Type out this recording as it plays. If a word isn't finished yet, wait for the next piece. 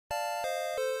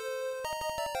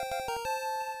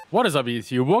What is up,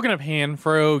 YouTube? Welcome to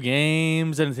PanFro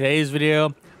Games. In today's video,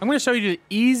 I'm going to show you the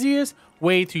easiest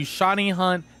way to shiny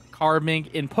hunt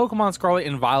Carbink in Pokemon Scarlet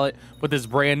and Violet with this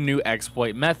brand new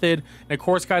exploit method. And of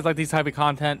course, guys, like these type of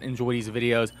content, enjoy these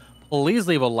videos, please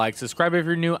leave a like, subscribe if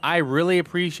you're new. I really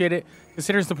appreciate it.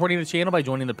 Consider supporting the channel by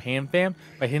joining the Pan Fam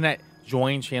by hitting that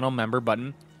join channel member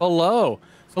button below.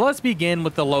 So let's begin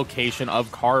with the location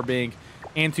of Carbink.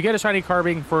 And to get a shiny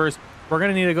Carbink first, we're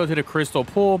going to need to go to the Crystal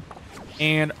Pool.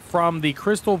 And from the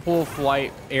Crystal Pool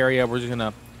flight area, we're just going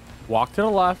to walk to the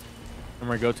left and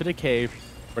we're going to go to the cave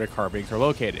where the Carbinks are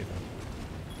located.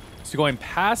 So going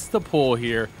past the pool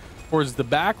here towards the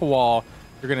back wall,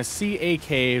 you're going to see a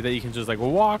cave that you can just like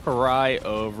walk right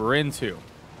over into.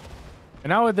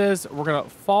 And now with this, we're going to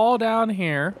fall down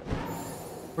here.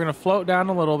 We're going to float down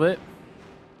a little bit.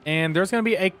 And there's going to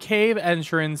be a cave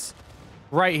entrance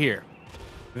right here.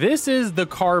 This is the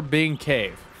Carbink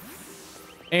cave.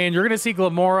 And you're going to see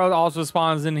Glamora also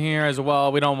spawns in here as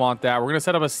well. We don't want that. We're going to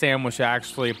set up a sandwich to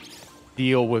actually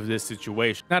deal with this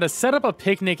situation. Now, to set up a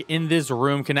picnic in this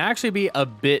room can actually be a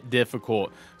bit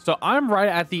difficult. So I'm right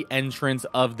at the entrance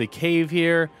of the cave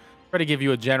here. Try to give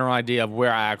you a general idea of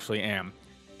where I actually am.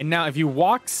 And now if you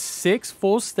walk 6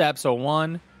 full steps, so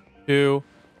 1, 2,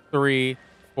 3,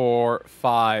 4,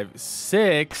 5,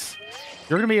 6,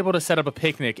 you're going to be able to set up a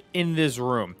picnic in this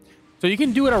room. So you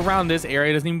can do it around this area.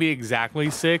 It doesn't even be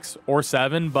exactly 6 or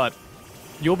 7, but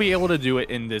you'll be able to do it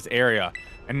in this area.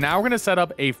 And now we're going to set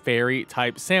up a fairy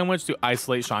type sandwich to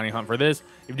isolate shiny hunt for this.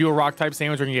 If you do a rock type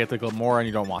sandwich, you're going to get the Glamora and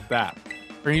you don't want that.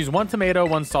 We're going to use 1 tomato,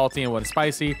 1 salty, and 1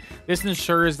 spicy. This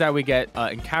ensures that we get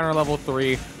encounter level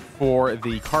 3 for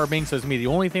the Carbink. So it's going to be the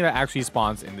only thing that actually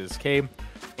spawns in this cave.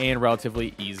 And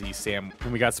relatively easy sandwich.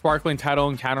 And we got sparkling title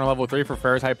encounter level 3 for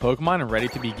fairy type Pokemon and ready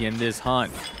to begin this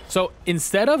hunt. So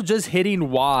instead of just hitting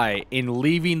Y and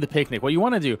leaving the picnic, what you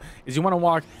want to do is you want to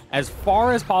walk as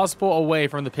far as possible away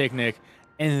from the picnic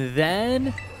and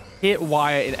then hit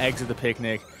Y and exit the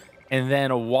picnic and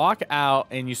then walk out.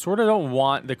 And you sort of don't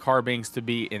want the Carbinks to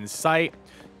be in sight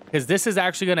because this is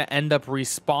actually going to end up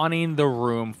respawning the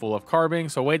room full of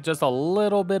Carbinks. So wait just a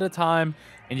little bit of time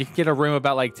and you can get a room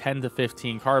about like 10 to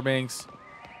 15 Carbinks.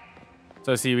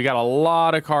 So see, we got a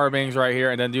lot of Carbinks right here,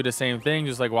 and then do the same thing.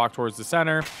 Just like walk towards the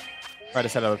center, try to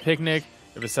set up a picnic.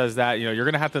 If it says that, you know, you're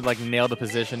going to have to like nail the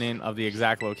positioning of the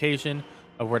exact location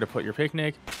of where to put your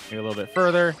picnic. Maybe a little bit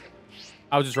further.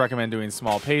 I would just recommend doing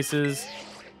small paces.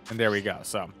 And there we go.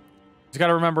 So just got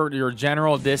to remember your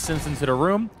general distance into the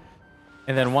room.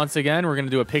 And then once again, we're going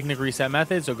to do a picnic reset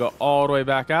method. So go all the way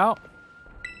back out.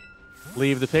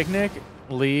 Leave the picnic.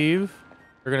 Leave.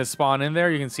 You're going to spawn in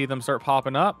there. You can see them start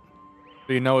popping up.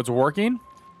 So you know it's working.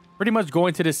 Pretty much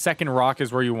going to the second rock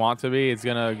is where you want to be. It's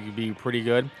going to be pretty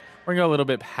good. We're going to go a little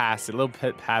bit past it. A little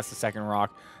bit past the second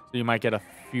rock. So you might get a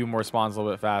few more spawns a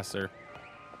little bit faster.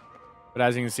 But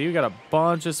as you can see, we got a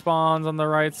bunch of spawns on the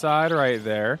right side right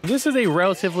there. This is a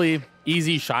relatively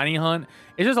easy shiny hunt.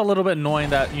 It's just a little bit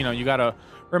annoying that, you know, you got to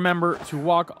remember to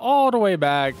walk all the way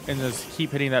back and just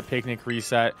keep hitting that picnic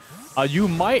reset. You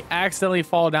might accidentally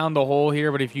fall down the hole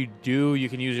here, but if you do, you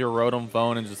can use your Rotom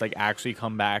phone and just like actually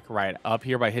come back right up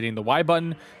here by hitting the Y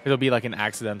button. It'll be like an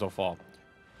accidental fall.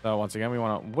 So once again, we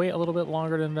want to wait a little bit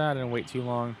longer than that and wait too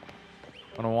long.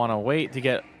 I want to wait to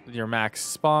get your max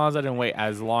spawns. I didn't wait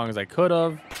as long as I could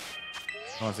have.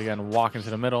 Once again, walk into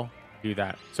the middle, do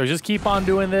that. So just keep on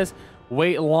doing this.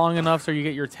 Wait long enough so you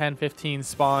get your 10-15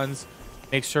 spawns.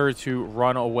 Make sure to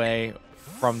run away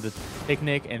from the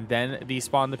picnic and then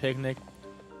despawn the picnic.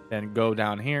 Then go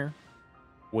down here.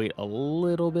 Wait a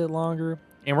little bit longer.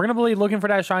 And we're going to be looking for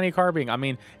that shiny Carbink. I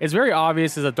mean, it's very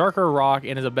obvious. It's a darker rock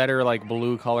and it's a better like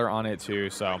blue color on it too.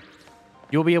 So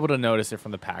you'll be able to notice it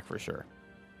from the pack for sure.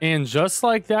 And just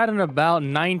like that, in about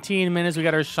 19 minutes, we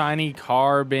got our shiny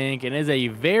Carbink. And it is a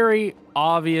very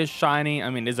obvious shiny.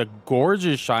 I mean, it's a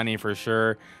gorgeous shiny for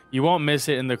sure. You won't miss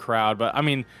it in the crowd. But I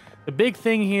mean, the big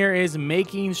thing here is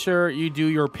making sure you do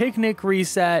your picnic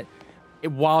reset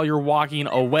while you're walking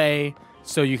away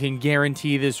so you can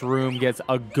guarantee this room gets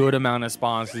a good amount of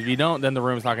spawns. If you don't, then the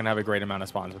room's not going to have a great amount of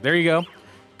spawns. But there you go.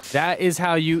 That is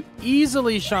how you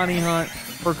easily shiny hunt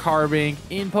for Carbink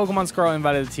in Pokemon Scarlet and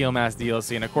Violet, the Teal Mask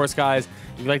DLC. And of course, guys,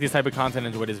 if you like this type of content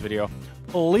and enjoyed this video,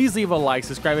 please leave a like,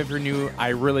 subscribe if you're new. I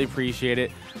really appreciate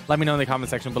it. Let me know in the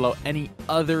comment section below any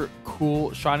other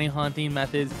cool shiny hunting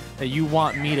methods that you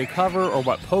want me to cover, or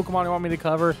what Pokemon you want me to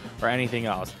cover, or anything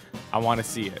else. I want to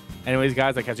see it. Anyways,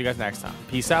 guys, I'll catch you guys next time.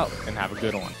 Peace out and have a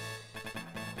good one.